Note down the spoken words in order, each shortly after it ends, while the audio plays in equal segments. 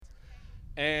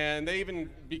And they even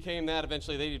became that.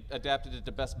 Eventually, they adapted it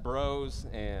to Best Bros,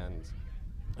 and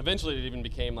eventually it even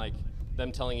became like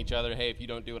them telling each other, hey, if you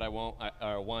don't do what I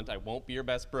want, I won't be your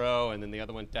best bro. And then the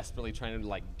other one desperately trying to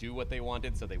like do what they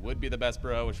wanted so they would be the best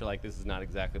bro, which are like, this is not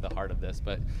exactly the heart of this,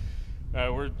 but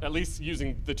we're at least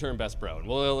using the term best bro. And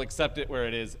we'll accept it where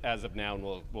it is as of now,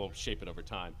 and we'll shape it over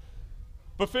time.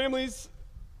 But families,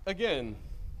 again,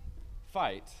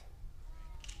 fight,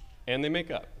 and they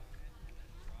make up.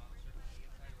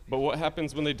 But what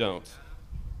happens when they don't?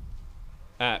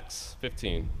 Acts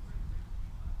 15.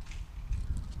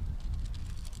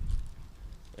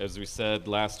 As we said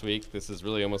last week, this is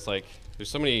really almost like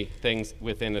there's so many things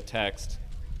within a text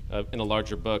in a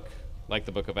larger book, like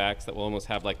the book of Acts, that will almost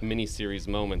have like mini-series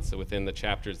moments within the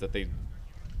chapters that the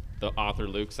author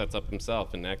Luke sets up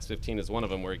himself. And Acts 15 is one of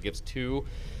them, where he gives two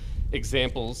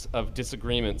examples of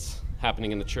disagreements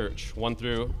happening in the church.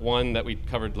 One that we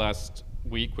covered last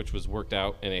week, which was worked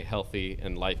out in a healthy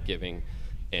and life-giving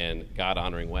and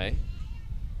God-honoring way.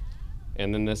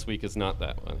 And then this week is not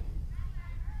that one.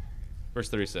 Verse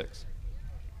 36.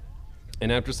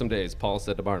 And after some days, Paul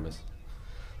said to Barnabas,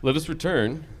 let us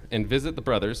return and visit the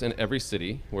brothers in every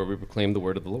city where we proclaim the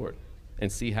word of the Lord,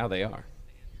 and see how they are.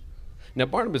 Now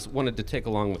Barnabas wanted to take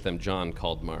along with them John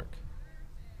called Mark.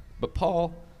 But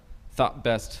Paul thought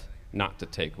best not to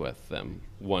take with them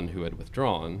one who had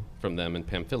withdrawn from them in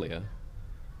Pamphylia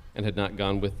and had not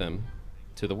gone with them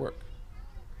to the work.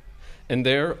 And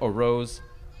there arose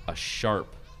a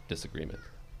sharp disagreement,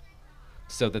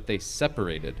 so that they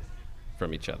separated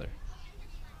from each other.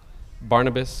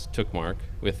 Barnabas took Mark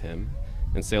with him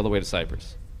and sailed away to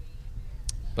Cyprus.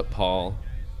 But Paul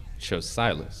chose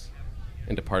Silas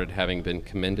and departed, having been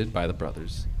commended by the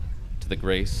brothers to the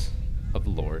grace of the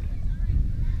Lord.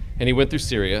 And he went through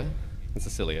Syria and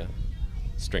Cilicia,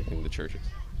 strengthening the churches.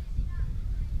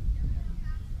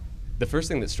 The first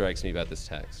thing that strikes me about this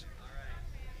text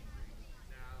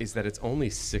is that it's only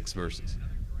 6 verses.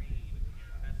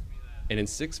 And in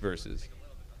 6 verses,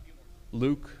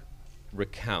 Luke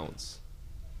recounts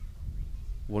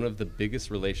one of the biggest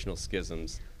relational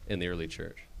schisms in the early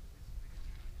church.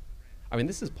 I mean,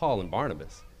 this is Paul and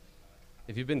Barnabas.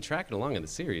 If you've been tracking along in the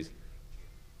series,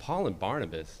 Paul and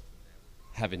Barnabas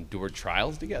have endured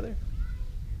trials together.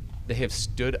 They have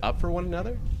stood up for one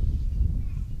another.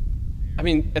 I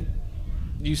mean,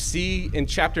 you see in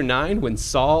chapter 9 when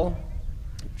Saul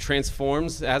has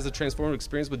a transformative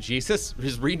experience with Jesus,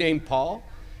 he's renamed Paul,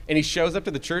 and he shows up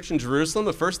to the church in Jerusalem.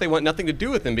 At first, they want nothing to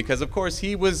do with him because, of course,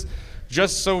 he was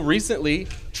just so recently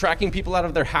tracking people out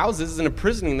of their houses and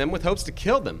imprisoning them with hopes to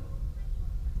kill them.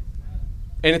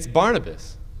 And it's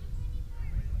Barnabas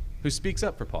who speaks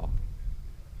up for Paul.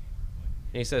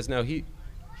 And he says, no,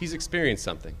 he's experienced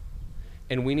something,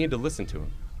 and we need to listen to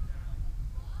him.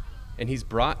 And he's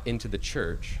brought into the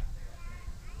church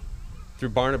through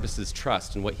Barnabas'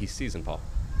 trust in what he sees in Paul.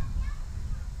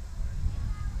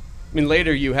 I mean,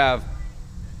 later you have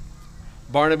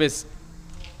Barnabas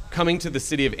coming to the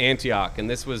city of Antioch, and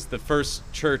this was the first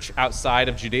church outside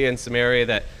of Judea and Samaria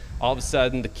that all of a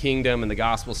sudden the kingdom and the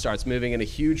gospel starts moving in a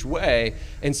huge way.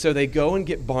 And so they go and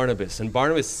get Barnabas, and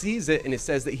Barnabas sees it, and it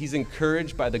says that he's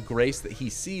encouraged by the grace that he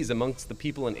sees amongst the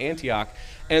people in Antioch.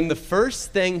 And the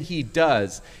first thing he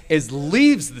does is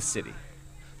leaves the city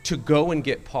to go and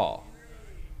get Paul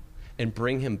and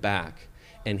bring him back.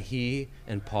 And he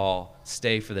and Paul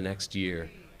stay for the next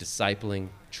year, discipling,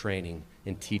 training,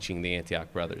 and teaching the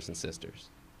Antioch brothers and sisters.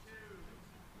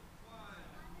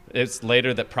 It's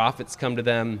later that prophets come to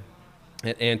them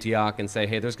at Antioch and say,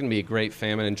 hey, there's going to be a great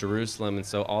famine in Jerusalem. And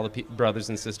so all the brothers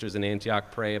and sisters in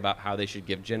Antioch pray about how they should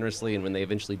give generously. And when they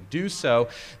eventually do so,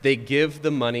 they give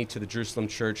the money to the Jerusalem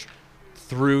church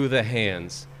through the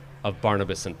hands of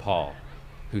Barnabas and Paul,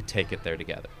 who take it there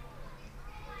together.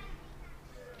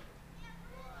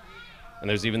 And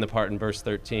there's even the part in verse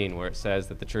 13 where it says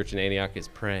that the church in Antioch is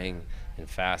praying and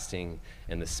fasting,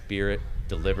 and the Spirit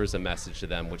delivers a message to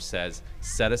them which says,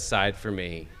 set aside for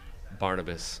me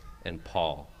Barnabas and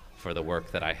Paul for the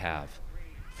work that I have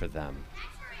for them.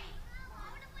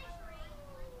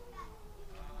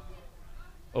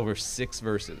 Over 6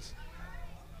 verses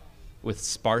with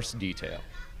sparse detail.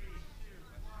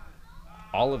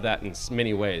 All of that in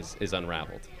many ways is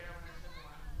unraveled.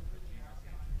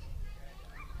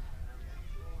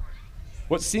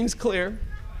 What seems clear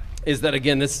is that,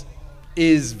 again, this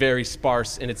is very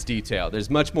sparse in its detail. There's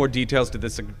much more details to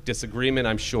this disagreement,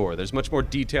 I'm sure. There's much more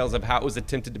details of how it was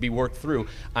attempted to be worked through,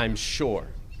 I'm sure.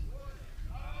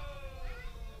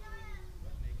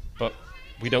 But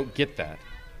we don't get that.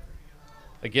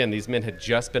 Again, these men had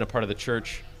just been a part of the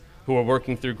church who are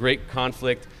working through great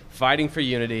conflict, fighting for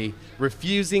unity,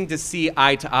 refusing to see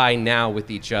eye to eye now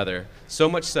with each other, so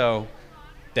much so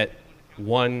that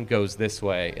one goes this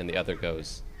way and the other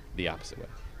goes the opposite way.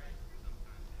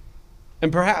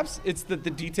 And perhaps it's that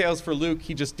the details for Luke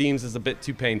he just deems as a bit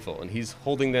too painful, and he's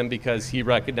holding them because he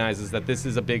recognizes that this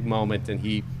is a big moment and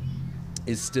he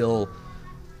is still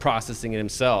processing it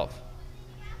himself.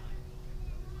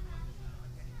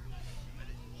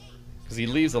 Because he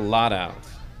leaves a lot out.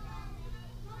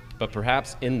 But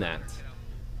perhaps in that,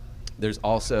 there's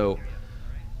also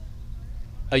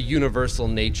a universal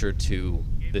nature to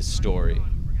this story,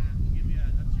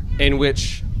 in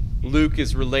which Luke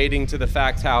is relating to the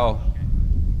fact how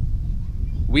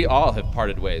we all have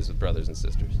parted ways with brothers and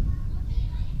sisters.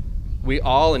 We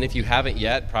all, and if you haven't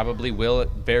yet, probably will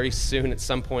very soon at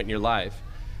some point in your life,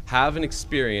 have an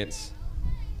experience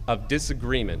of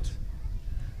disagreement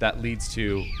that leads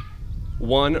to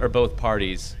one or both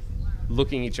parties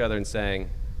looking at each other and saying,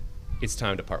 it's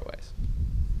time to part ways.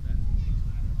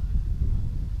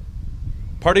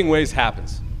 Parting ways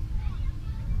happens.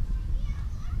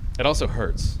 It also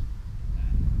hurts.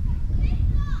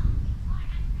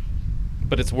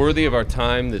 But it's worthy of our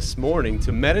time this morning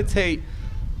to meditate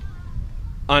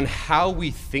on how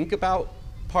we think about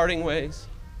parting ways,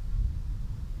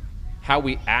 how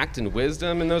we act in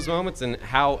wisdom in those moments, and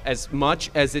how, as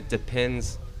much as it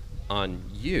depends on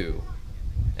you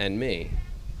and me,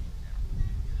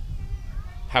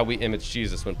 how we image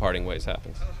Jesus when parting ways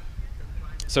happens.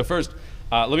 So first,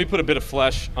 let me put a bit of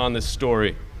flesh on this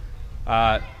story.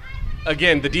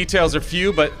 Again, the details are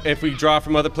few, but if we draw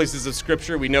from other places of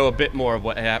Scripture, we know a bit more of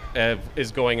what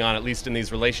is going on, at least in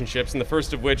these relationships. And the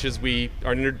first of which is we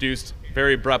are introduced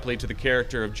very abruptly to the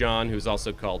character of John, who's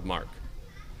also called Mark.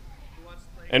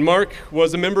 And Mark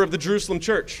was a member of the Jerusalem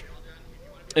church.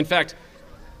 In fact,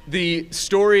 the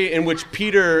story in which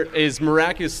Peter is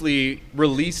miraculously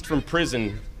released from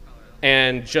prison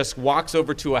and just walks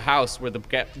over to a house where the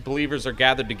believers are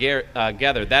gathered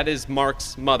together, that is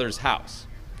Mark's mother's house.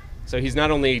 So he's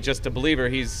not only just a believer,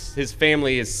 his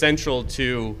family is central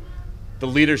to the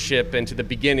leadership and to the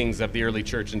beginnings of the early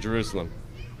church in Jerusalem.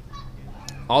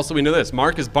 Also, we know this,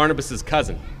 Mark is Barnabas'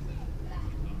 cousin.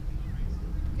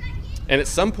 And at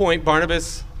some point,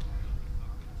 Barnabas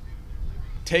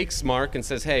takes Mark and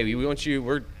says, hey,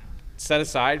 we're set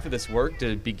aside for this work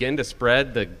to begin to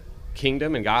spread the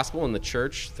kingdom and gospel and the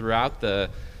church throughout the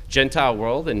Gentile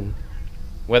world. And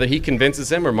whether he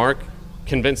convinces him or Mark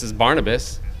convinces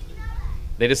Barnabas,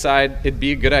 they decide it'd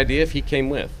be a good idea if he came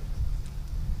with.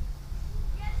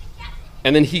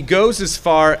 And then he goes as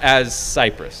far as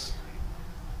Cyprus.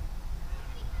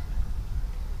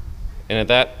 And at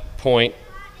that point,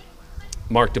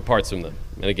 Mark departs from them.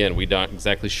 And again, we're not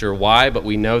exactly sure why, but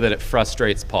we know that it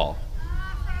frustrates Paul.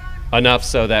 Enough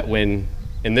so that when,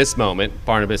 in this moment,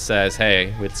 Barnabas says,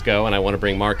 hey, let's go, and I want to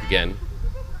bring Mark again,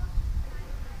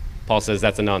 Paul says,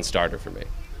 that's a non-starter for me.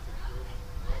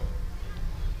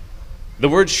 The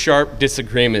word sharp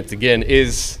disagreement, again,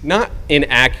 is not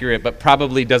inaccurate, but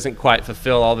probably doesn't quite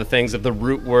fulfill all the things of the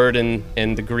root word in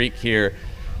the Greek here,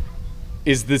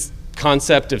 is this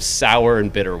concept of sour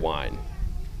and bitter wine.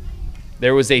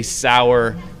 There was a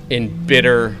sour and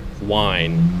bitter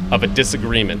wine of a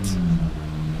disagreement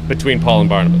between Paul and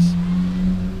Barnabas.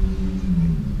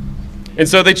 And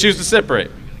so they choose to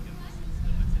separate.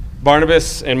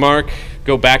 Barnabas and Mark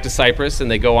go back to Cyprus, and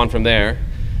they go on from there.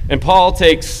 And Paul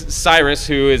takes Cyrus,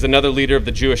 who is another leader of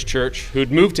the Jewish church,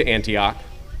 who'd moved to Antioch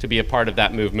to be a part of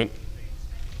that movement,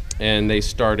 and they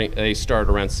start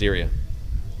around Syria.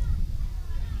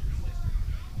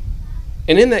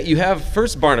 And in that you have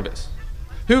first Barnabas,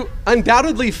 who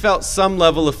undoubtedly felt some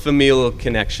level of familial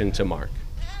connection to Mark,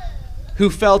 who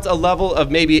felt a level of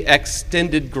maybe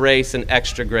extended grace and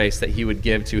extra grace that he would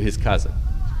give to his cousin.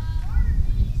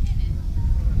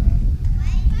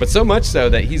 But so much so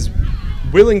that he's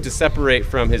willing to separate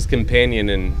from his companion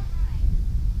and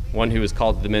one who was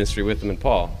called to the ministry with him, and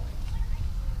Paul.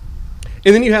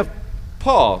 And then you have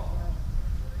Paul,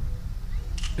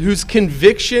 whose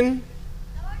conviction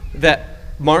that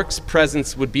Mark's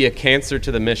presence would be a cancer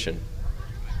to the mission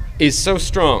is so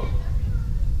strong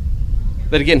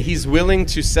that, again, he's willing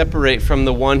to separate from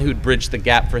the one who'd bridged the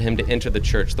gap for him to enter the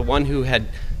church, the one who had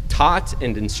taught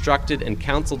and instructed and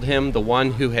counseled him, the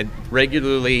one who had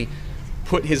regularly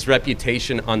put his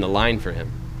reputation on the line for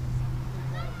him.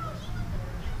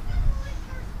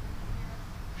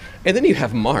 And then you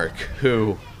have Mark,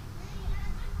 who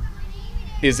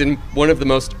is in one of the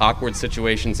most awkward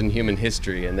situations in human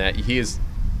history, in that he is,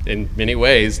 in many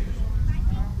ways,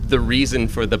 the reason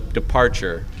for the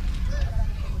departure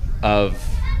of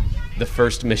the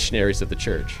first missionaries of the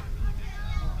church.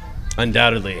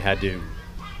 undoubtedly had to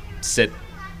sit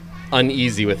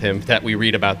uneasy with him that we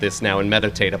read about this now and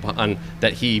meditate upon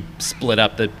that he split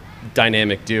up the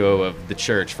dynamic duo of the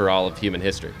church for all of human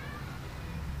history.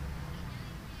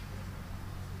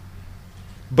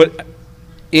 But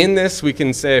in this, we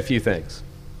can say a few things.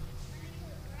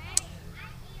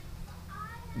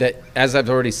 That, as I've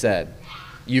already said,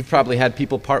 you've probably had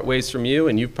people part ways from you,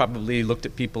 and you've probably looked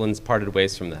at people and parted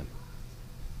ways from them.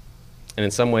 And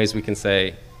in some ways, we can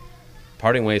say,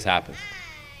 parting ways happen.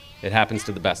 It happens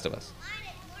to the best of us.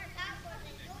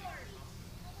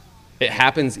 It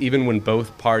happens even when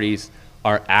both parties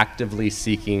are actively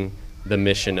seeking the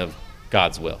mission of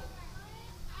God's will,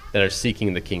 that are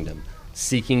seeking the kingdom,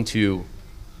 seeking to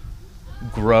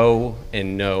grow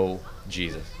and know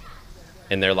Jesus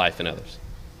in their life and others.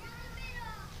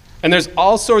 And there's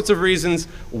all sorts of reasons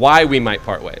why we might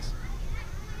part ways.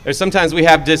 There's sometimes we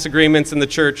have disagreements in the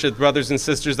church with brothers and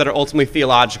sisters that are ultimately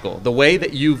theological, the way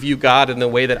that you view God and the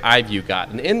way that I view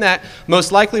God. And in that,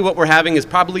 most likely what we're having is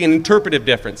probably an interpretive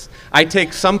difference. I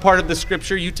take some part of the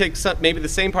scripture, you take maybe the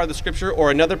same part of the scripture or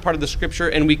another part of the scripture,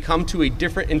 and we come to a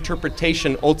different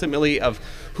interpretation ultimately of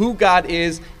who God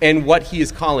is and what he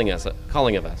is calling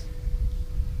of us.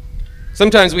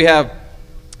 Sometimes we have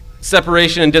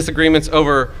separation and disagreements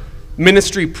over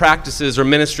ministry practices or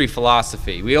ministry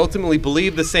philosophy. We ultimately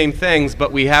believe the same things,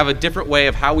 but we have a different way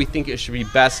of how we think it should be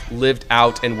best lived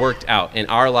out and worked out in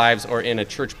our lives or in a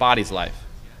church body's life.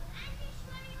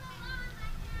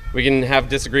 We can have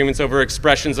disagreements over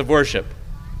expressions of worship,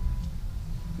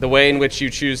 the way in which you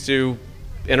choose to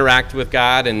interact with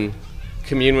God and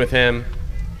commune with him.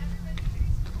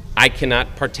 I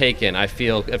cannot partake in. I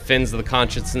feel offends the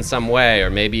conscience in some way, or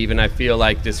maybe even I feel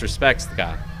like disrespects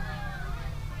God.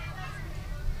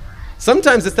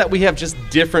 Sometimes it's that we have just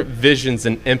different visions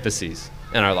and emphases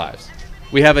in our lives.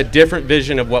 We have a different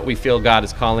vision of what we feel God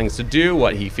is calling us to do,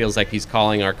 what he feels like he's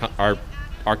calling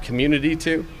our community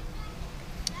to.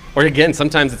 Or again,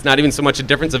 sometimes it's not even so much a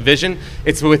difference of vision.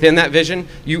 It's within that vision,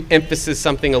 you emphasize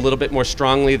something a little bit more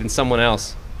strongly than someone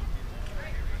else.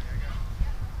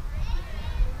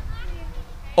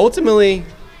 Ultimately,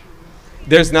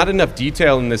 there's not enough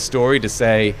detail in this story to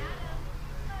say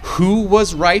who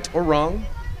was right or wrong,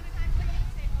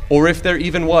 or if there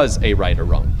even was a right or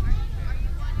wrong.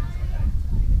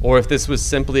 Or if this was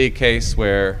simply a case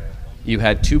where you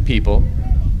had two people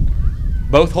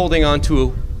both holding on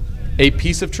to a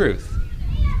piece of truth,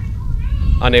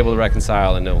 unable to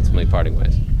reconcile and ultimately parting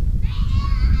ways.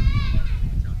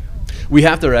 We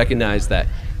have to recognize that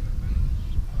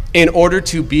in order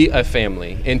to be a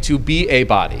family and to be a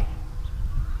body,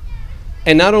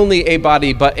 and not only a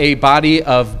body, but a body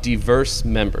of diverse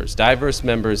members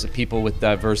of people with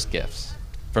diverse gifts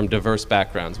from diverse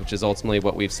backgrounds, which is ultimately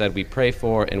what we've said we pray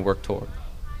for and work toward.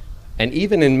 And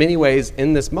even in many ways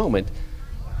in this moment,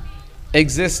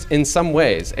 exist in some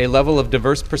ways a level of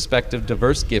diverse perspective,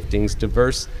 diverse giftings,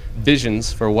 diverse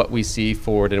visions for what we see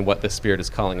forward and what the Spirit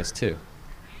is calling us to.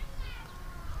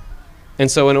 And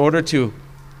so in order to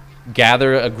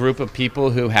gather a group of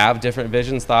people who have different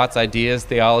visions, thoughts, ideas,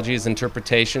 theologies,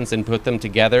 interpretations, and put them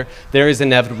together, there is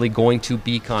inevitably going to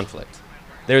be conflict.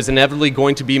 There's inevitably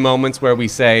going to be moments where we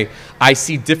say, I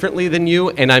see differently than you,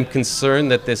 and I'm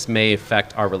concerned that this may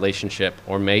affect our relationship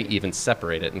or may even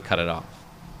separate it and cut it off.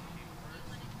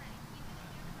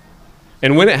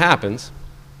 And when it happens,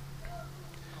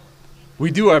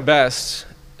 we do our best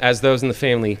as those in the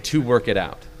family to work it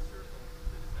out.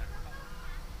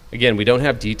 Again, we don't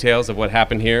have details of what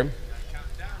happened here,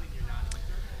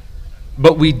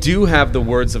 but we do have the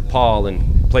words of Paul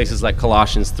in places like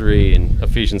Colossians 3 and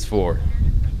Ephesians 4.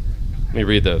 Let me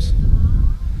read those.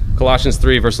 Colossians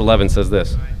 3 verse 11 says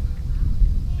this.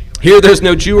 Here there's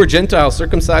no Jew or Gentile,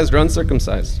 circumcised or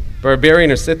uncircumcised, barbarian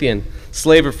or Scythian,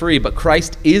 slave or free, but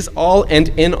Christ is all and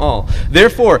in all.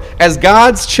 Therefore, as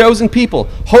God's chosen people,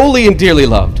 holy and dearly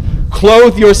loved,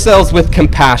 clothe yourselves with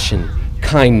compassion,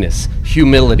 kindness,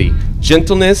 humility,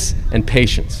 gentleness, and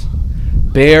patience.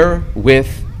 Bear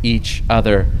with each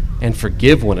other and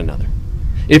forgive one another.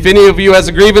 If any of you has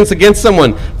a grievance against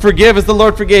someone, forgive as the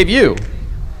Lord forgave you.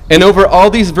 And over all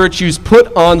these virtues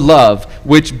put on love,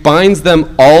 which binds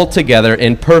them all together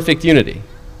in perfect unity.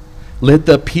 Let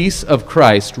the peace of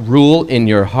Christ rule in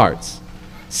your hearts,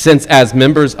 since as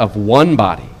members of one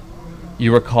body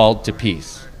you are called to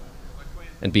peace,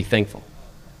 and be thankful.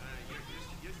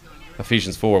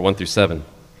 Ephesians 4, 1 through 7.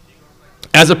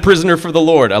 As a prisoner for the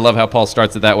Lord. I love how Paul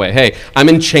starts it that way. Hey, I'm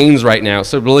in chains right now,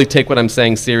 so really take what I'm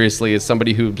saying seriously as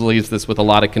somebody who believes this with a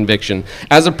lot of conviction.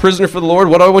 As a prisoner for the Lord,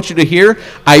 what do I want you to hear?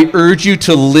 I urge you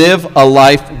to live a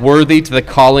life worthy to the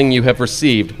calling you have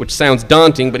received, which sounds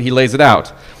daunting, but he lays it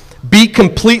out. Be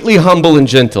completely humble and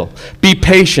gentle. Be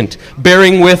patient,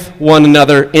 bearing with one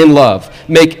another in love.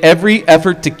 Make every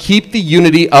effort to keep the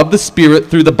unity of the Spirit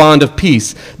through the bond of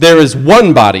peace. There is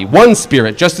one body, one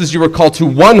Spirit, just as you were called to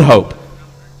one hope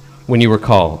when you were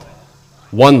called.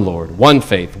 One Lord, one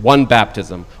faith, one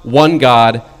baptism, one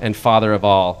God and Father of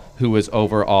all, who is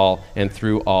over all and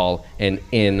through all and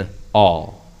in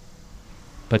all.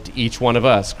 But to each one of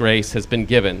us, grace has been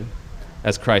given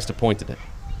as Christ appointed it.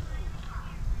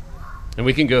 And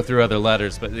we can go through other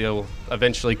letters, but you'll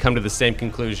eventually come to the same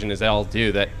conclusion as they all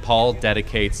do, that Paul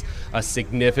dedicates a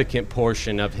significant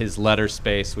portion of his letter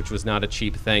space, which was not a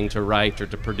cheap thing to write or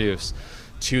to produce,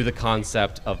 to the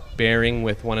concept of bearing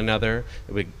with one another,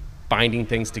 binding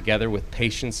things together with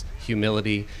patience,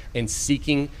 humility, and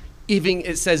seeking, even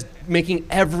it says, making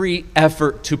every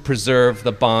effort to preserve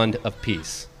the bond of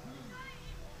peace.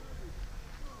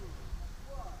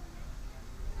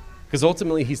 Because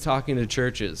ultimately he's talking to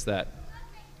churches that,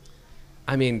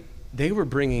 they were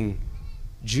bringing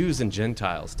Jews and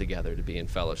Gentiles together to be in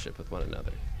fellowship with one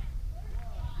another.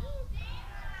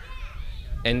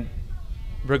 And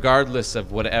regardless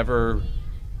of whatever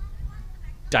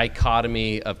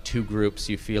dichotomy of two groups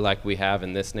you feel like we have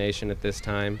in this nation at this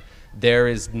time, there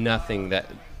is nothing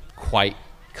that quite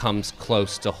comes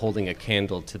close to holding a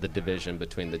candle to the division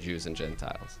between the Jews and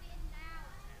Gentiles.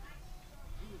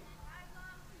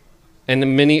 And the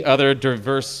many other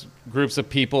diverse groups of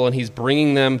people, and he's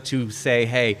bringing them to say,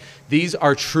 hey, these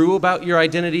are true about your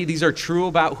identity, these are true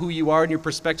about who you are and your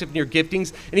perspective and your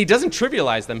giftings, and he doesn't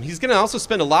trivialize them. He's going to also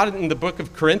spend a lot in the book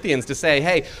of Corinthians to say,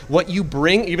 hey, what you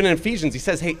bring, even in Ephesians, he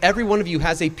says, hey, every one of you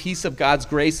has a piece of God's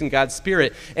grace and God's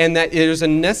Spirit, and that there's a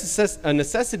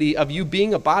necessity of you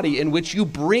being a body in which you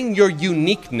bring your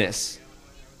uniqueness,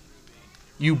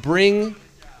 you bring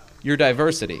your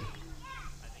diversity,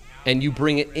 and you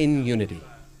bring it in unity.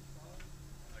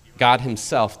 God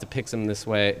himself depicts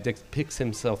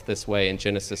himself this way in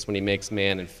Genesis when he makes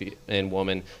man and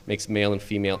woman, makes male and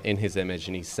female in his image,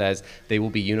 and he says they will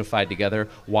be unified together.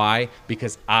 Why?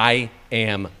 Because I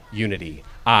am unity.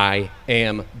 I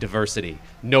am diversity.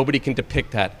 Nobody can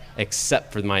depict that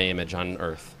except for my image on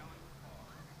earth.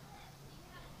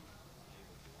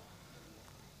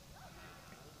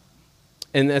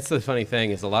 And that's the funny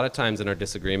thing, is a lot of times in our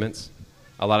disagreements,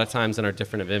 a lot of times in our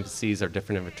different emphases, our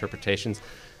different interpretations,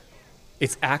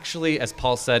 it's actually, as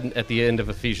Paul said at the end of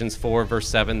Ephesians 4, verse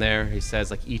 7 there, he says,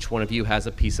 like, each one of you has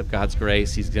a piece of God's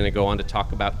grace. He's going to go on to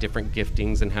talk about different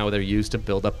giftings and how they're used to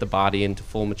build up the body into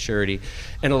full maturity.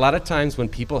 And a lot of times when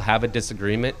people have a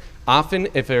disagreement, often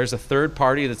if there's a third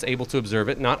party that's able to observe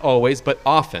it, not always, but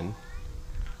often,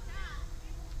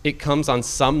 it comes on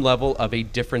some level of a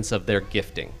difference of their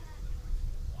gifting.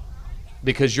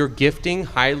 Because your gifting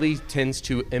highly tends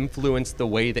to influence the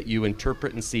way that you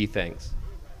interpret and see things.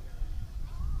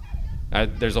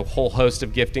 There's a whole host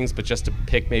of giftings, but just to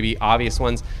pick maybe obvious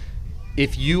ones,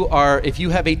 if you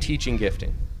have a teaching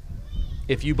gifting,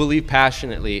 if you believe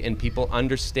passionately in people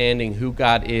understanding who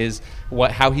God is,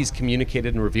 how he's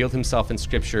communicated and revealed himself in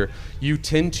Scripture, you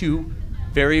tend to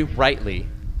very rightly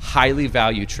highly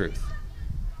value truth,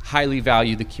 highly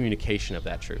value the communication of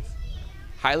that truth.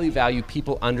 Highly value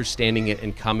people understanding it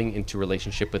and coming into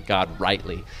relationship with God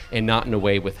rightly and not in a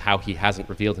way with how he hasn't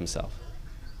revealed himself.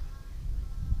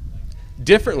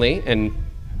 Differently and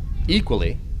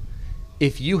equally,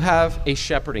 if you have a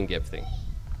shepherding gifting,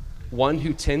 one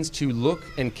who tends to look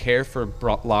and care for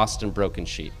lost and broken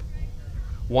sheep,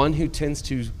 one who tends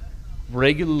to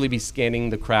regularly be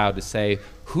scanning the crowd to say,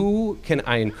 who can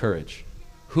I encourage?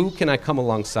 Who can I come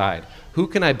alongside? Who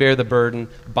can I bear the burden,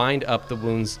 bind up the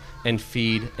wounds, and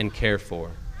feed and care for?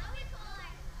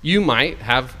 You might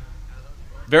have,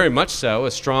 very much so,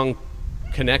 a strong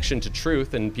connection to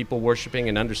truth and people worshiping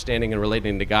and understanding and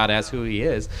relating to God as who he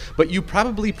is, but you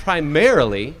probably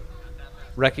primarily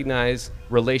recognize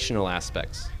relational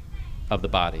aspects of the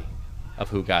body, of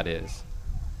who God is,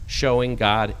 showing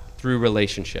God through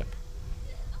relationship.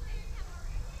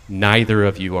 Neither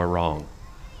of you are wrong.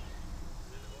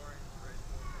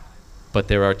 But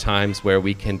there are times where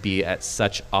we can be at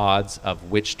such odds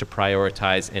of which to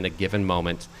prioritize in a given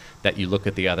moment that you look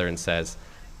at the other and says,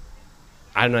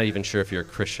 I'm not even sure if you're a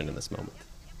Christian in this moment.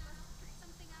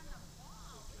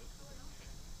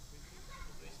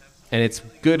 And it's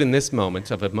good in this moment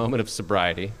of a moment of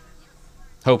sobriety,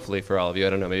 hopefully for all of you. I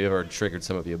don't know, maybe I've already triggered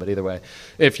some of you, but either way,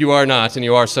 if you are not and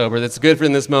you are sober, it's good for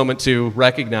in this moment to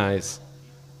recognize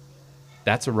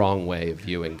that's a wrong way of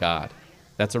viewing God.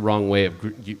 That's a wrong way of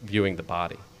viewing the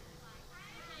body.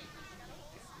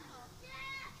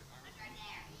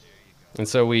 And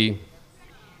so we,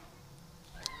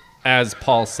 as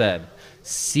Paul said,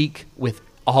 seek with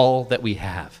all that we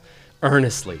have,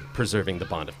 earnestly preserving the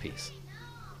bond of peace.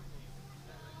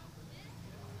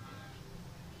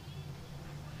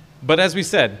 But as we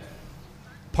said,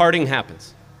 parting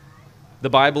happens. The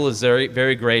Bible is very,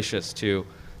 very gracious to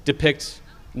depict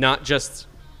not just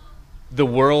the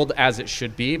world as it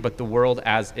should be, but the world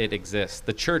as it exists.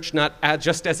 The church not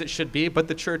just as it should be, but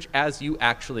the church as you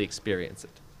actually experience it.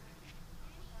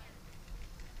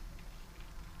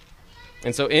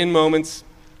 And so in moments,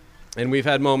 and we've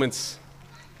had moments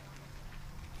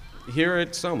here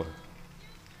at Soma,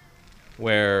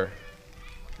 where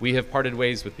we have parted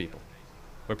ways with people,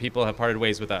 where people have parted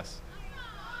ways with us.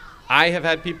 I have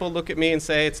had people look at me and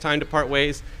say, it's time to part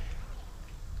ways.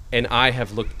 And I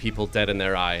have looked people dead in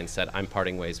their eye and said, I'm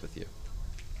parting ways with you.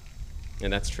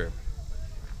 And that's true.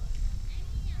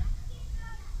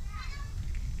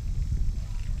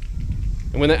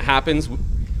 And when that happens,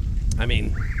 I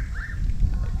mean,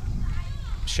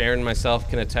 Sharon and myself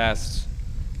can attest,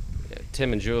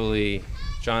 Tim and Julie,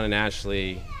 John and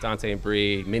Ashley, Dante and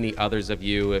Bree, many others of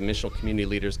you and missional community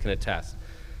leaders can attest.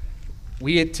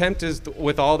 We attempt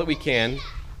with all that we can,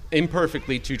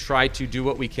 imperfectly, to try to do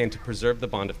what we can to preserve the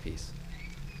bond of peace,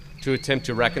 to attempt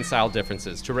to reconcile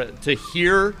differences, to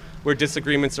hear where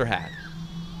disagreements are had.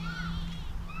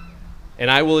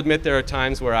 And I will admit there are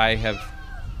times where I have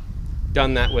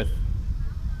done that with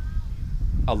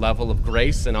a level of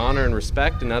grace and honor and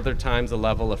respect, and other times a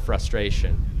level of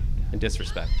frustration and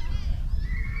disrespect.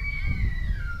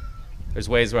 There's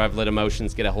ways where I've let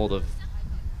emotions get a hold of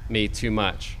me too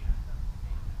much.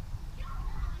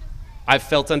 I've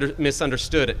felt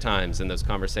misunderstood at times in those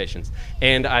conversations.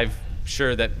 And I'm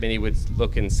sure that many would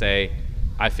look and say,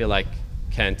 I feel like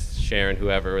Kent, Sharon,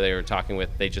 whoever they were talking with,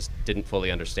 they just didn't fully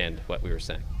understand what we were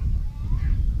saying.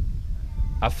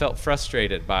 I've felt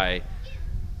frustrated by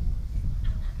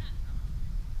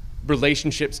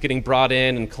relationships getting brought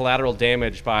in and collateral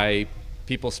damage by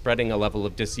people spreading a level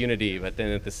of disunity. But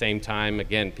then at the same time,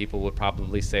 again, people would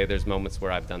probably say there's moments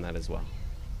where I've done that as well.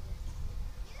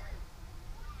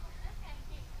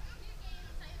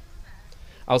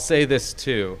 I'll say this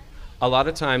too. A lot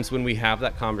of times when we have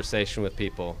that conversation with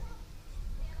people,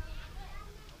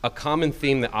 a common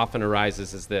theme that often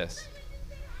arises is this.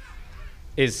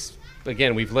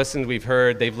 Again, we've listened, we've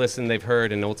heard, they've listened, they've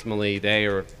heard, and ultimately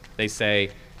they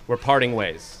say, we're parting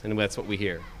ways, and that's what we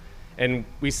hear. And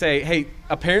we say, hey,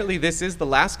 apparently this is the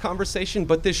last conversation,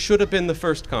 but this should have been the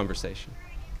first conversation.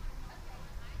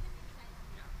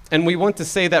 And we want to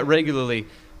say that regularly,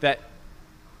 that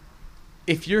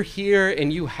if you're here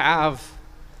and you have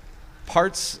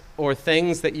parts or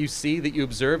things that you see, that you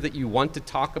observe, that you want to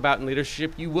talk about in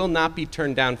leadership, you will not be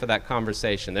turned down for that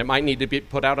conversation. It might need to be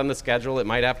put out on the schedule. It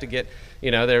might have to get,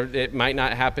 it might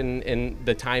not happen in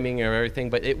the timing or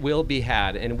everything, but it will be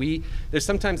had. And there's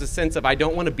sometimes a sense of, I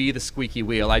don't want to be the squeaky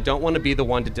wheel. I don't want to be the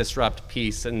one to disrupt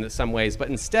peace in some ways, but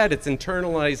instead it's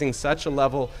internalizing such a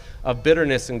level of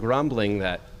bitterness and grumbling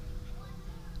that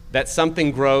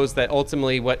something grows, that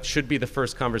ultimately what should be the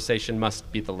first conversation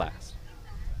must be the last.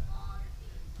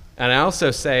 And I also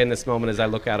say in this moment, as I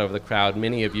look out over the crowd,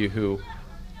 many of you who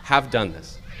have done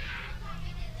this,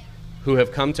 who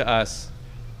have come to us,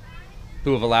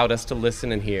 who have allowed us to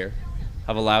listen and hear,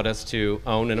 have allowed us to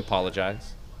own and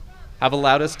apologize, have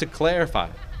allowed us to clarify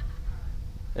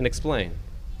and explain.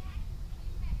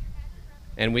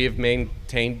 And we have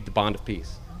maintained the bond of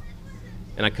peace.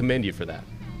 And I commend you for that.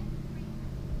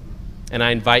 And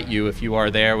I invite you, if you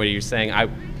are there where you're saying,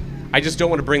 I just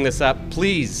don't want to bring this up,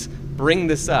 please bring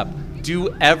this up.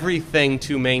 Do everything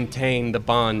to maintain the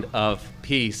bond of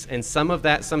peace. And some of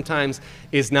that sometimes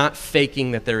is not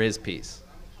faking that there is peace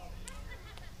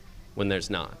when there's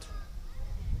not.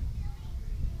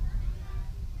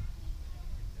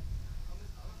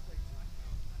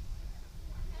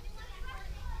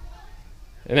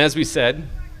 And as we said,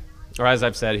 or as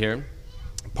I've said here,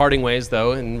 parting ways,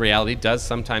 though, in reality, does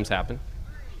sometimes happen.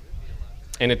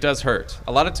 And it does hurt.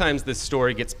 A lot of times this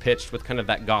story gets pitched with kind of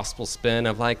that gospel spin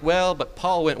of like, well, but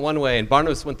Paul went one way and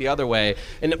Barnabas went the other way,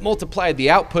 and it multiplied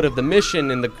the output of the mission,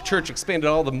 and the church expanded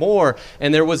all the more,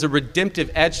 and there was a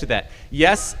redemptive edge to that.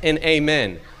 Yes and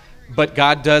amen. But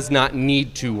God does not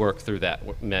need to work through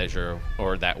that measure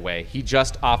or that way. He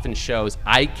just often shows,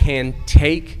 I can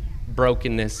take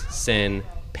brokenness, sin,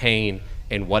 pain,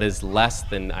 and what is less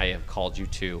than I have called you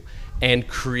to, and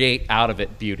create out of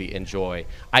it beauty and joy.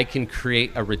 I can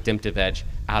create a redemptive edge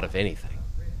out of anything.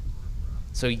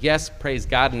 So yes, praise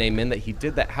God and amen that he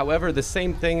did that. However, the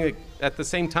same thing at the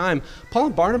same time, Paul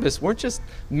and Barnabas weren't just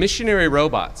missionary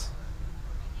robots.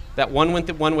 That one went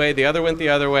one way, the other went the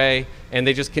other way, and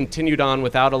they just continued on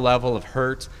without a level of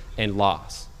hurt and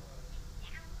loss.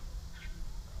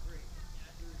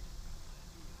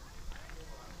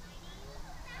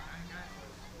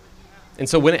 And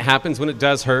so when it happens, when it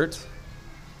does hurt,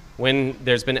 when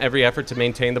there's been every effort to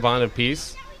maintain the bond of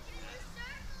peace,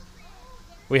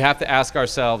 we have to ask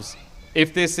ourselves,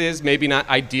 if this is maybe not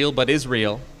ideal but is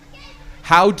real,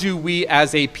 how do we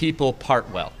as a people part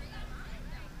well?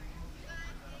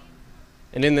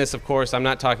 And in this, of course, I'm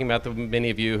not talking about the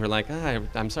many of you who are like,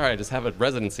 I'm sorry, I just have a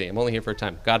residency. I'm only here for a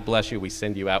time. God bless you. We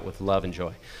send you out with love and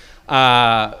joy.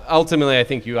 Ultimately, I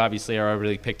think you obviously are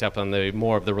already picked up on the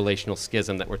more of the relational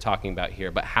schism that we're talking about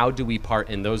here. But how do we part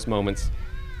in those moments,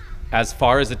 as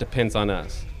far as it depends on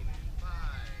us?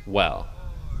 Well,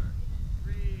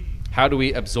 how do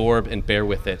we absorb and bear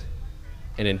with it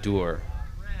and endure?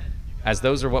 As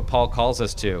those are what Paul calls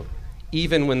us to,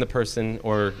 even when the person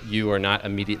or you are not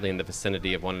immediately in the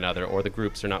vicinity of one another, or the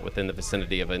groups are not within the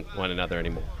vicinity of one another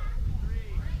anymore.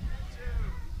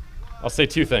 I'll say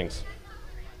two things.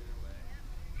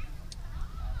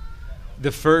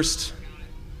 The first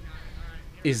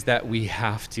is that we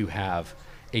have to have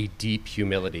a deep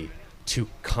humility to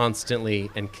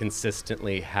constantly and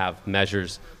consistently have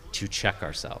measures to check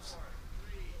ourselves.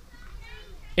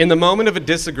 In the moment of a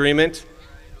disagreement,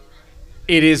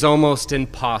 it is almost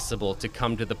impossible to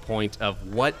come to the point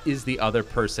of what is the other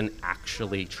person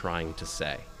actually trying to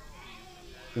say?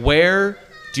 Where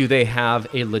do they have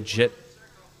a legit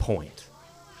point?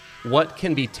 What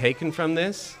can be taken from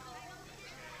this?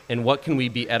 And what can we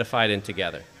be edified in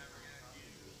together?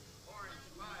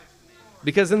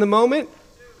 Because in the moment,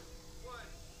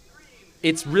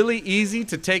 it's really easy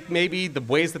to take maybe the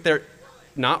ways that they're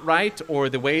not right or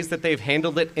the ways that they've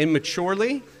handled it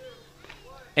immaturely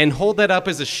and hold that up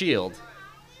as a shield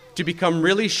to become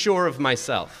really sure of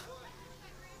myself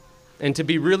and to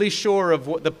be really sure of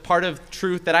what the part of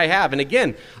truth that I have. And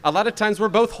again, a lot of times we're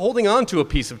both holding on to a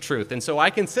piece of truth. And so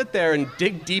I can sit there and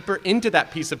dig deeper into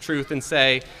that piece of truth and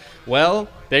say, well,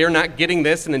 they are not getting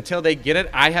this, and until they get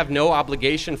it, I have no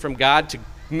obligation from God to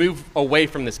move away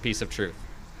from this piece of truth.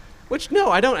 Which, no,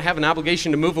 I don't have an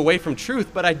obligation to move away from truth,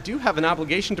 but I do have an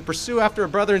obligation to pursue after a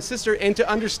brother and sister and to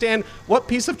understand what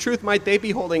piece of truth might they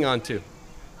be holding on to.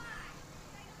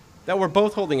 That we're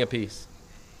both holding a piece.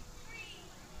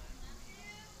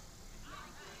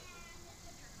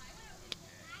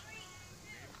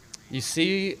 You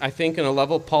see, I think, in a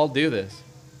level, Paul do this.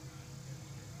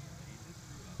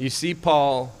 You see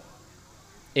Paul,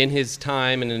 in his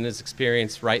time and in his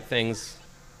experience, write things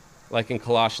like in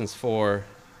Colossians 4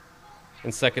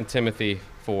 and 2 Timothy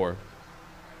 4.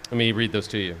 Let me read those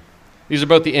to you. These are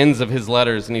both the ends of his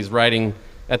letters, and he's writing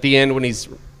at the end when he's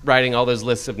writing all those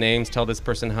lists of names, tell this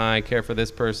person hi, care for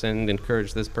this person,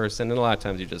 encourage this person, and a lot of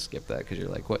times you just skip that because you're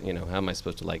like, what, how am I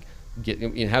supposed to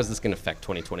how's this going to affect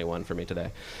 2021 for me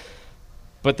today?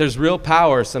 But there's real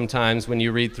power sometimes when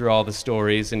you read through all the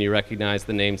stories and you recognize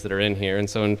the names that are in here. And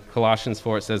so in Colossians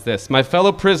 4 it says this, my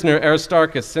fellow prisoner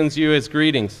Aristarchus sends you his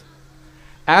greetings,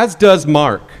 as does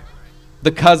Mark,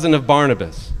 the cousin of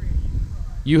Barnabas.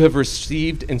 You have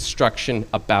received instruction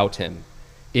about him.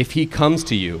 If he comes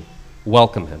to you,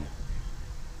 welcome him.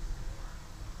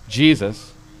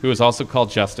 Jesus, who is also called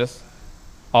Justus,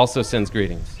 also sends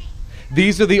greetings.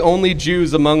 These are the only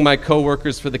Jews among my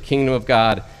co-workers for the kingdom of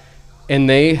God, and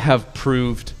they have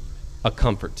proved a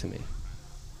comfort to me.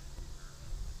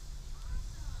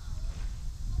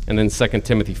 And then 2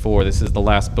 Timothy 4, this is the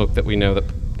last book that we know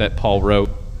that Paul wrote,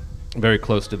 very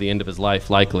close to the end of his life,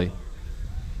 likely.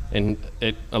 And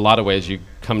in a lot of ways, you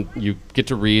get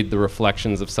to read the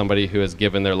reflections of somebody who has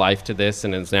given their life to this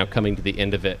and is now coming to the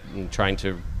end of it and trying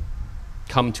to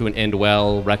come to an end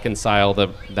well, reconcile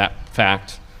that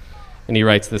fact. And he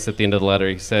writes this at the end of the letter.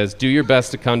 He says, do your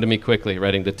best to come to me quickly,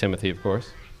 writing to Timothy, of course.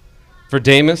 For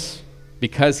Demas,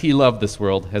 because he loved this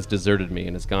world, has deserted me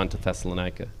and has gone to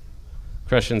Thessalonica.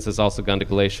 Crescens has also gone to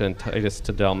Galatia and Titus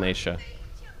to Dalmatia.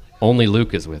 Only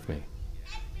Luke is with me.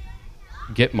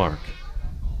 Get Mark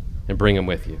and bring him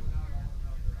with you,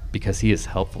 because he is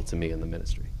helpful to me in the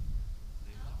ministry.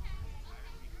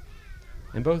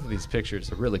 And both of these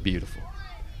pictures are really beautiful,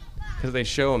 because they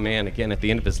show a man, again, at the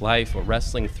end of his life, or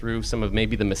wrestling through some of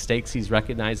maybe the mistakes he's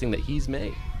recognizing that he's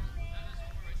made.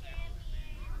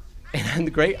 And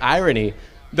the great irony,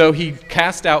 though he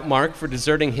cast out Mark for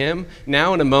deserting him,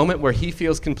 now in a moment where he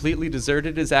feels completely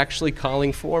deserted is actually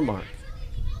calling for Mark.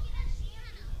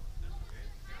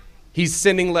 He's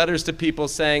sending letters to people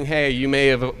saying, hey, you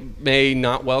may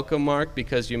not welcome Mark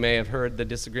because you may have heard the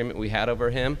disagreement we had over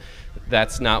him.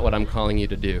 That's not what I'm calling you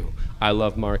to do. I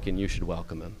love Mark and you should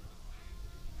welcome him.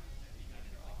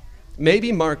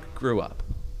 Maybe Mark grew up.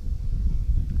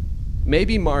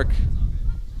 Maybe Mark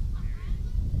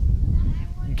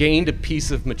gained a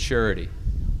piece of maturity,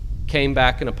 came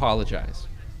back and apologized.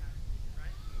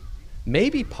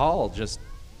 Maybe Paul just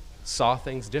saw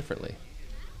things differently.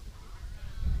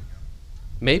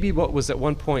 Maybe what was at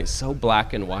one point so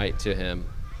black and white to him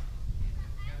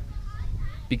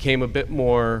became a bit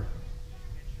more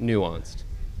nuanced.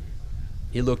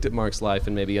 He looked at Mark's life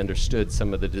and maybe understood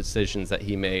some of the decisions that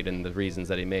he made and the reasons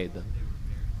that he made them.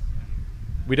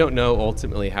 We don't know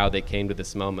ultimately how they came to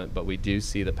this moment, but we do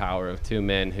see the power of two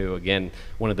men who, again,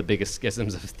 one of the biggest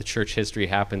schisms of the church history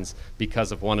happens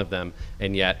because of one of them,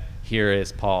 and yet here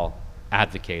is Paul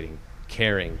advocating,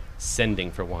 caring,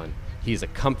 sending for one. He's a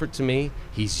comfort to me.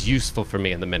 He's useful for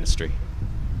me in the ministry.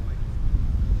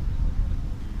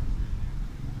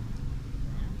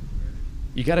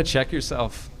 You got to check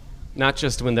yourself, not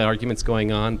just when the argument's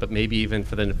going on, but maybe even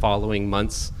for the following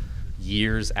months,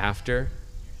 years after,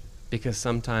 because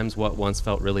sometimes what once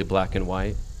felt really black and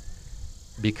white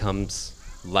becomes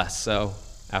less so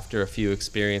after a few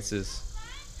experiences.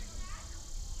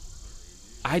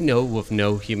 I know of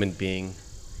no human being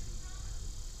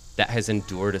that has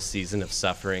endured a season of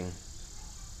suffering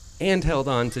and held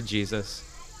on to Jesus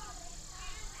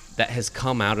that has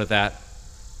come out of that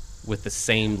with the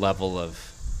same level of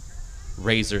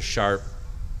razor-sharp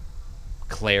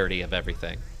clarity of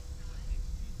everything.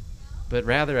 But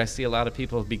rather, I see a lot of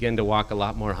people begin to walk a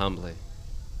lot more humbly,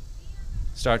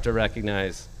 start to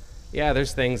recognize, yeah,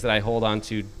 there's things that I hold on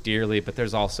to dearly, but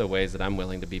there's also ways that I'm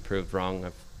willing to be proved wrong.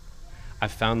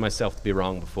 I've found myself to be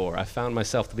wrong before. I found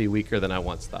myself to be weaker than I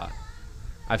once thought.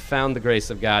 I've found the grace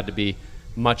of God to be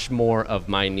much more of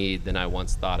my need than I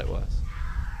once thought it was.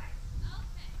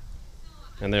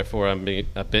 And therefore, I'm being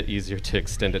a bit easier to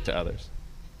extend it to others.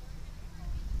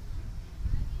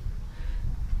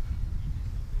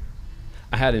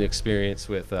 I had an experience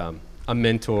with a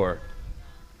mentor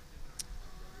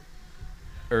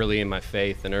early in my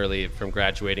faith and early from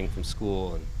graduating from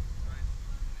school. And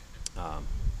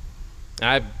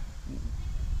I have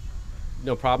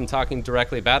no problem talking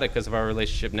directly about it because of our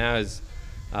relationship now. Is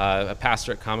a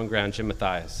pastor at Common Ground, Jim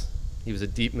Mathias. He was a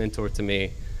deep mentor to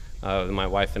me. My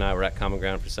wife and I were at Common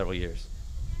Ground for several years.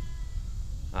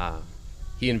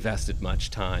 He invested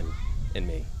much time in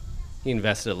me. He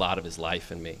invested a lot of his life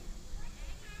in me.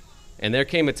 And there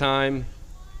came a time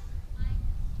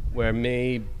where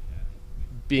me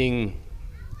being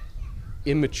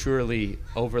immaturely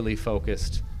overly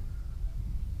focused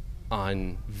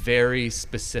on very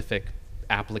specific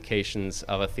applications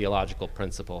of a theological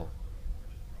principle,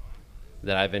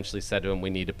 that I eventually said to him, we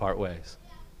need to part ways.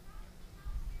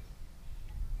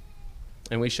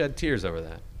 And we shed tears over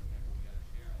that.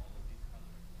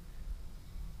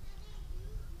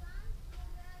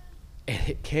 And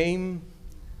it came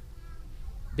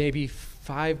maybe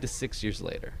 5 to 6 years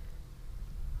later,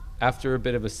 after a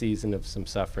bit of a season of some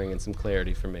suffering and some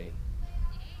clarity for me,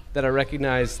 that I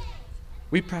recognized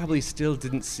we probably still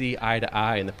didn't see eye to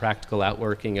eye in the practical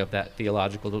outworking of that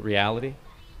theological reality,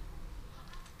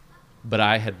 but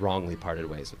I had wrongly parted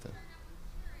ways with him.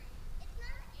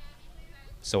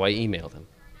 So I emailed him,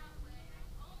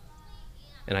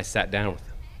 and I sat down with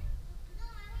him,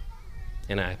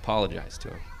 and I apologized to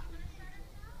him.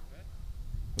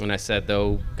 And I said,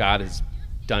 though God has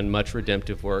done much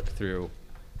redemptive work through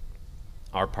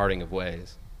our parting of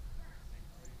ways,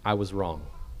 I was wrong.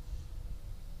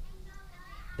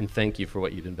 And thank you for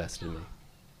what you'd invested in me.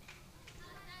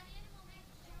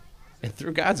 And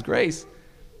through God's grace,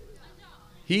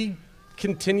 he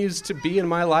continues to be in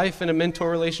my life in a mentor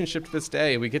relationship to this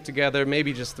day. We get together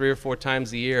maybe just 3 or 4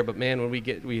 times a year, but man, when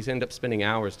we end up spending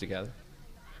hours together.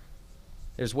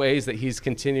 There's ways that he's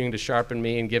continuing to sharpen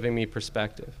me and giving me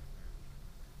perspective.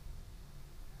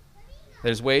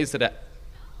 There's ways that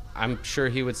I'm sure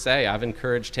he would say I've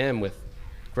encouraged him with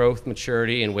growth,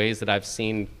 maturity, and ways that I've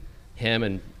seen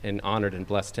him and honored and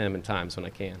blessed him in times when I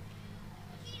can.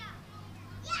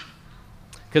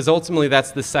 Because ultimately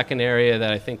that's the second area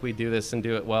that I think we do this and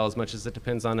do it well, as much as it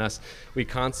depends on us. We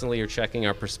constantly are checking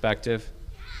our perspective,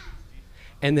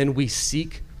 and then we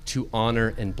seek to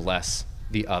honor and bless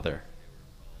the other,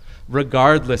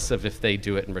 regardless of if they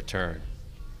do it in return,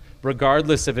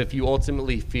 regardless of if you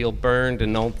ultimately feel burned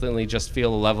and ultimately just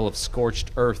feel a level of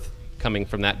scorched earth coming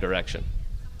from that direction.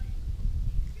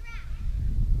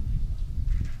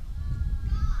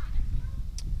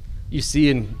 You see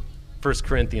in 1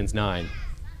 Corinthians 9,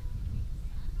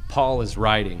 Paul is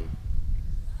writing,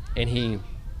 and he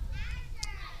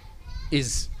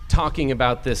is talking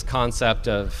about this concept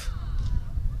of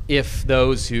if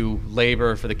those who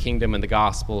labor for the kingdom and the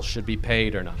gospel should be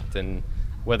paid or not, and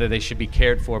whether they should be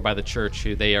cared for by the church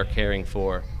who they are caring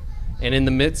for. And in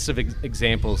the midst of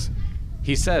examples,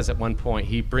 he says at one point,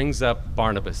 he brings up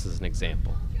Barnabas as an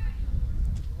example.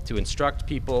 to instruct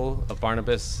people of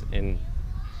Barnabas and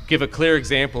give a clear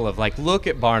example of, like, look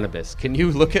at Barnabas. Can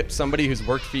you look at somebody who's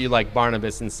worked for you like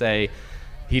Barnabas and say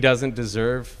he doesn't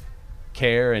deserve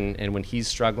care, and when he's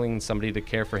struggling, somebody to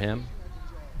care for him?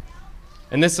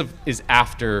 And this is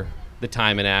after the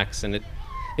time in Acts, and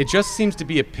it just seems to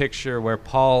be a picture where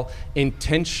Paul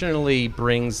intentionally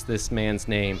brings this man's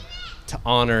name to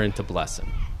honor and to bless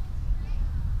him.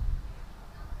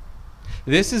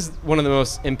 This is one of the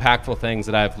most impactful things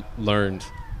that I've learned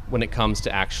when it comes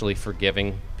to actually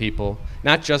forgiving people.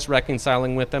 Not just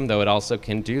reconciling with them, though it also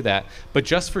can do that, but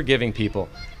just forgiving people.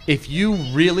 If you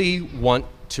really want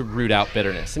to root out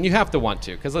bitterness, and you have to want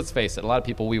to, because let's face it, a lot of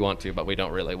people, we want to, but we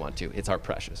don't really want to. It's our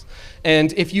precious.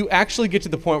 And if you actually get to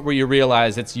the point where you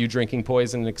realize it's you drinking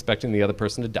poison and expecting the other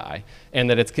person to die, and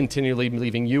that it's continually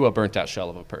leaving you a burnt out shell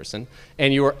of a person,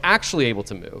 and you are actually able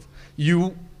to move,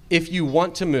 if you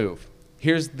want to move,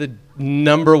 here's the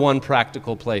number one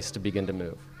practical place to begin to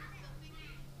move.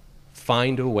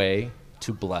 Find a way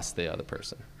to bless the other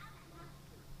person.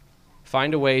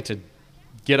 Find a way to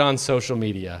get on social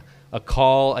media, a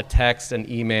call, a text, an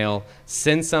email,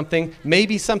 send something,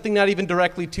 maybe something not even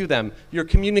directly to them. You're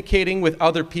communicating with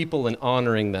other people and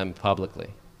honoring them publicly.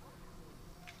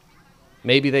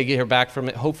 Maybe they hear back from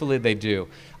it. Hopefully they do.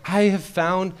 I have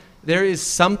found there is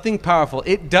something powerful.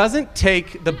 It doesn't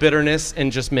take the bitterness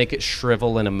and just make it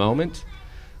shrivel in a moment,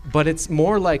 but it's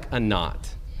more like a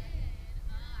knot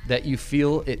that you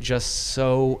feel it just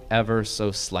so ever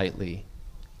so slightly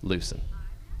loosen.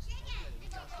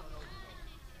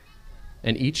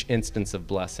 And each instance of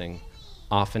blessing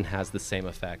often has the same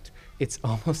effect. It's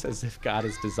almost as if God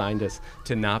has designed us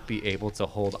to not be able to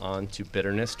hold on to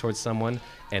bitterness towards someone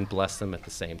and bless them at the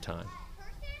same time.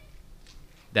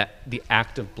 That the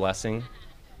act of blessing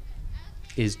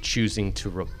is choosing to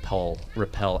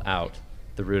repel out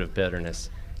the root of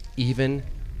bitterness, even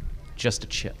just a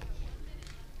chip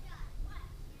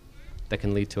that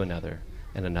can lead to another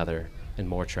and another and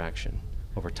more traction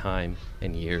over time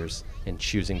and years, and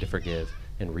choosing to forgive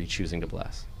and re-choosing to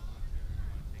bless.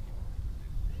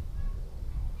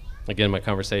 Again, my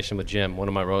conversation with Jim, one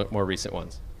of my more recent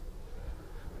ones,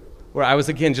 where I was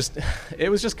again it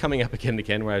was just coming up again and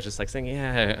again, where I was just like saying,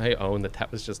 yeah, I own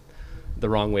that was just the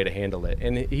wrong way to handle it.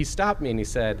 And he stopped me and he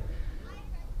said,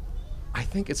 I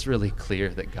think it's really clear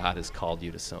that God has called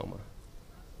you to Soma.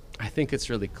 I think it's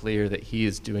really clear that he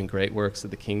is doing great works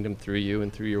of the kingdom through you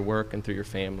and through your work and through your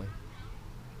family.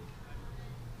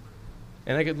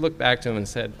 And I could look back to him and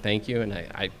said, thank you, and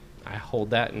I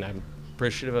hold that, and I'm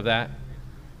appreciative of that.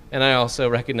 And I also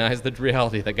recognize the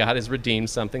reality that God has redeemed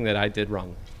something that I did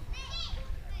wrong.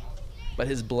 But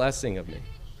his blessing of me,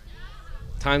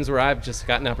 times where I've just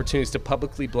gotten opportunities to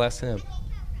publicly bless him,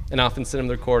 and often send him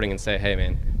the recording and say, hey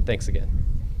man, thanks again.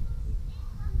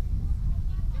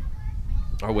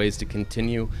 Are ways to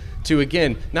continue to,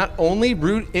 again, not only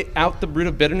root out the root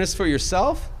of bitterness for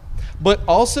yourself, but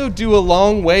also do a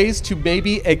long ways to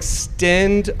maybe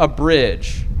extend a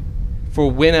bridge for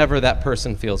whenever that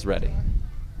person feels ready.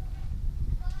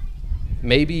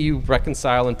 Maybe you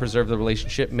reconcile and preserve the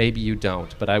relationship, maybe you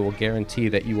don't, but I will guarantee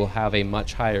that you will have a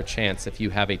much higher chance if you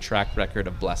have a track record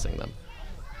of blessing them.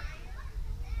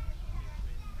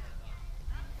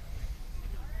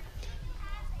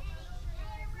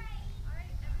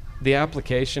 The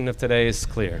application of today is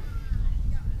clear.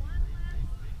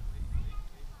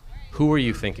 Who are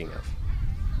you thinking of?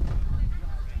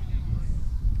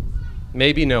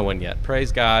 Maybe no one yet.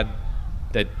 Praise God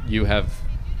that you have,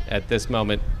 at this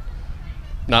moment,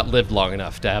 not lived long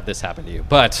enough to have this happen to you.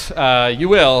 But you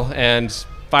will, and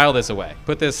file this away.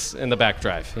 Put this in the back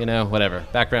drive, whatever.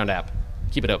 Background app.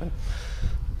 Keep it open.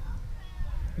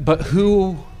 But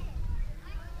who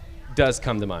does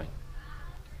come to mind?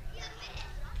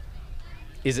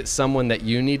 Is it someone that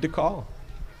you need to call?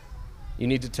 You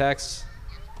need to text?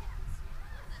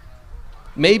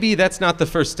 Maybe that's not the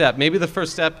first step. Maybe the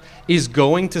first step is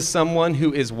going to someone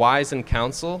who is wise in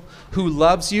counsel, who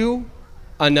loves you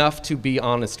enough to be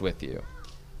honest with you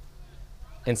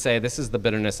and say, this is the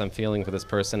bitterness I'm feeling for this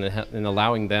person, and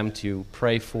allowing them to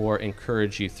pray for,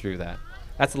 encourage you through that.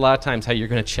 That's a lot of times how you're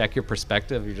going to check your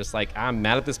perspective. You're just like, I'm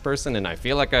mad at this person, and I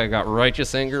feel like I got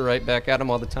righteous anger right back at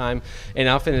them all the time. And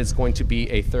often it's going to be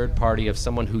a third party of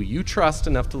someone who you trust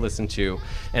enough to listen to,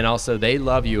 and also they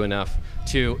love you enough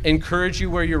to encourage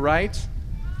you where you're right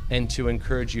and to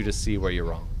encourage you to see where you're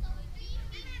wrong.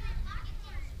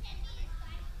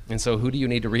 And so who do you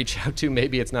need to reach out to?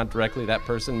 Maybe it's not directly that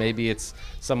person. Maybe it's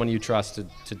someone you trust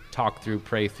to talk through,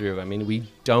 pray through. I mean, we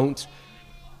don't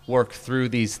work through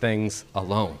these things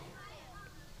alone.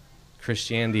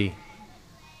 Christianity,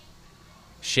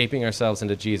 shaping ourselves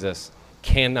into Jesus,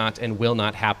 cannot and will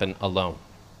not happen alone.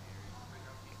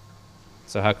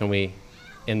 So how can we,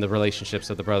 in the relationships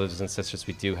of the brothers and sisters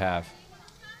we do have,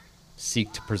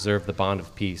 seek to preserve the bond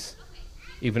of peace,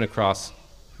 even across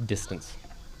distance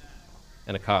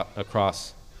and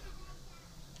across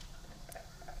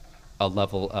a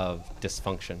level of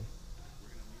dysfunction?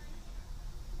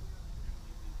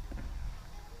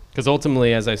 Because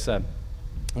ultimately, as I said,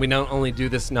 we not only do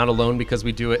this not alone because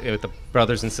we do it with the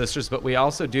brothers and sisters, but we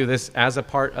also do this as a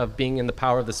part of being in the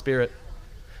power of the Spirit,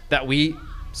 that we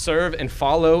serve and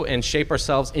follow and shape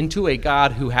ourselves into a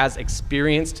God who has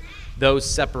experienced those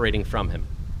separating from him.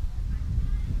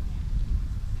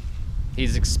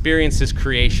 He's experienced his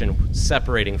creation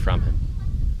separating from him,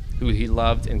 who he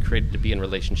loved and created to be in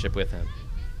relationship with him.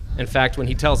 In fact, when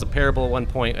he tells a parable at one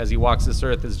point as he walks this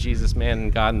earth as Jesus, man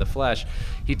and God in the flesh,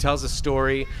 he tells a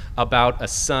story about a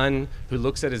son who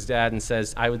looks at his dad and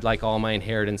says, I would like all my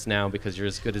inheritance now because you're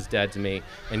as good as dad to me,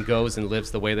 and goes and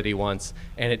lives the way that he wants.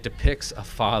 And it depicts a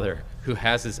father who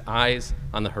has his eyes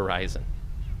on the horizon.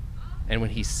 And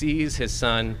when he sees his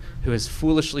son who has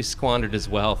foolishly squandered his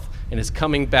wealth and is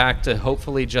coming back to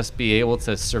hopefully just be able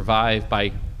to survive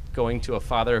by going to a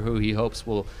father who he hopes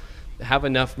will have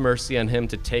enough mercy on him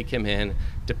to take him in,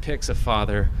 depicts a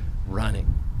father running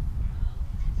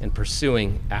and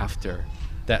pursuing after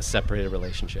that separated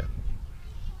relationship.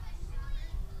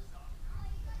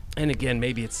 And again,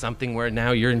 maybe it's something where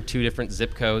now you're in 2 different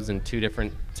zip codes and 2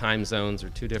 different time zones or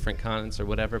 2 different continents or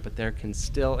whatever, but there can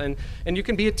still, and you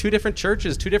can be at 2 different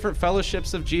churches, 2 different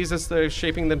fellowships of Jesus that are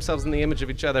shaping themselves in the image of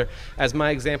each other, as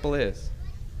my example is,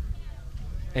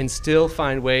 and still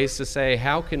find ways to say,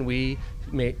 how can we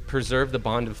preserve the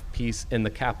bond of peace in the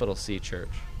capital C church,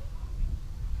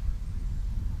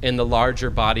 in the larger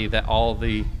body that all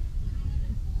the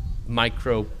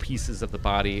micro pieces of the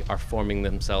body are forming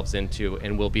themselves into,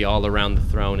 and will be all around the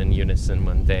throne in unison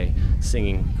one day,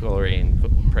 singing glory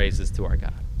and praises to our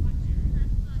God.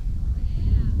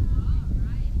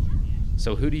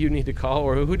 So who do you need to call,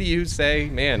 or who do you say,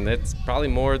 man, that's probably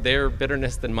more their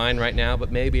bitterness than mine right now,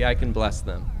 but maybe I can bless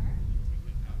them.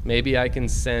 Maybe I can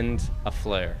send a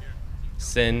flare,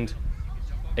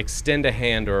 extend a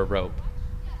hand or a rope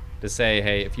to say,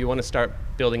 hey, if you want to start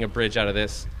building a bridge out of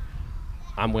this,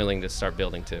 I'm willing to start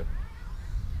building too.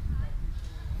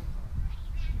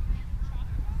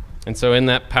 And so in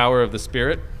that power of the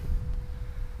Spirit,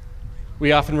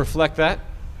 we often reflect that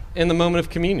in the moment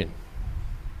of communion.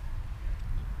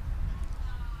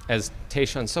 As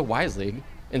Tayshawn so wisely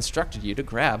instructed you to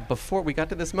grab before we got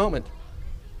to this moment.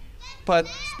 But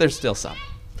there's still some.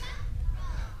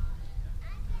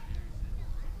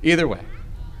 Either way,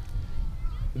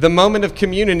 the moment of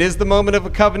communion is the moment of a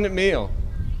covenant meal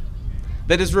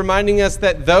that is reminding us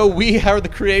that though we are the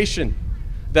creation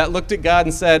that looked at God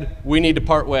and said, we need to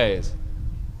part ways,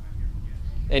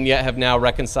 and yet have now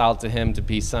reconciled to him to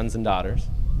be sons and daughters,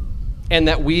 and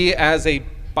that we as a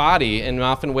body, in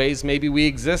often ways, maybe we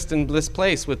exist in this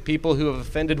place with people who have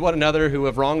offended one another, who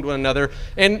have wronged one another.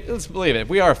 And let's believe it, if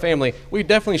we are a family, we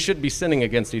definitely should be sinning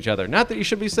against each other. Not that you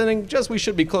should be sinning, just we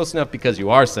should be close enough because you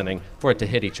are sinning for it to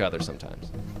hit each other sometimes.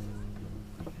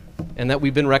 And that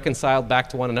we've been reconciled back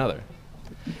to one another.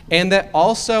 And that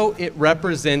also it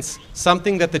represents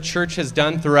something that the church has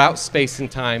done throughout space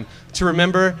and time to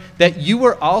remember that you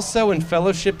are also in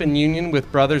fellowship and union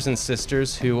with brothers and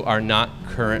sisters who are not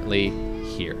currently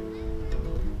here.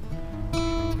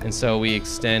 And so we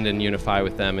extend and unify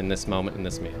with them in this moment, in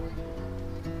this meal.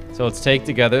 So let's take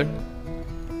together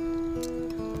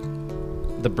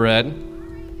the bread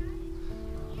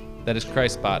that is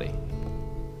Christ's body,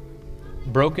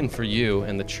 broken for you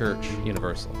and the church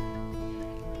universal.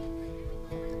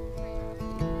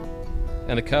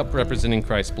 And a cup representing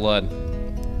Christ's blood,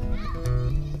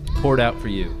 poured out for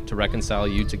you to reconcile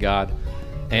you to God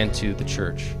and to the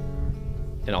church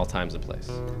in all times and place.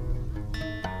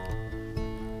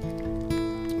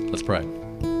 Let's pray.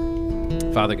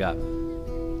 Father God,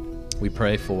 we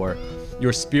pray for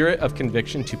your spirit of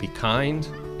conviction to be kind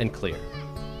and clear,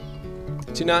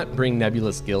 to not bring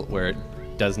nebulous guilt where it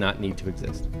does not need to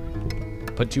exist,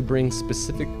 but to bring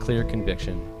specific, clear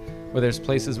conviction where there's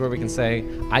places where we can say,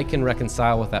 I can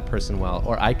reconcile with that person well,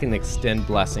 or I can extend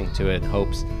blessing to it,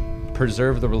 hopes,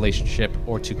 preserve the relationship,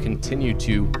 or to continue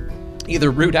to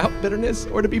either root out bitterness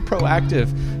or to be proactive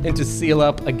and to seal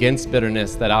up against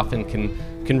bitterness that often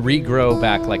can regrow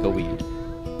back like a weed.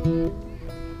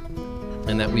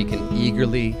 And that we can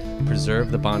eagerly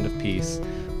preserve the bond of peace,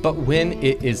 but when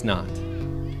it is not,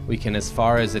 we can, as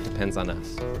far as it depends on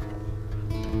us,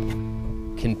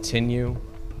 continue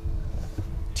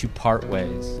to part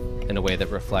ways in a way that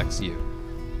reflects you,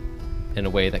 in a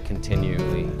way that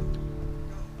continually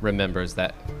remembers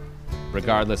that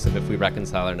regardless of if we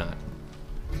reconcile or not,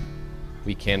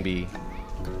 we can be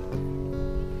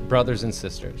brothers and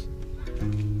sisters.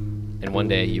 And one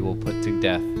day you will put to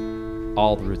death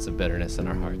all the roots of bitterness in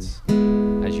our hearts,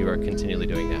 as you are continually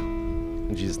doing now.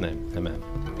 In Jesus' name,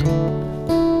 amen.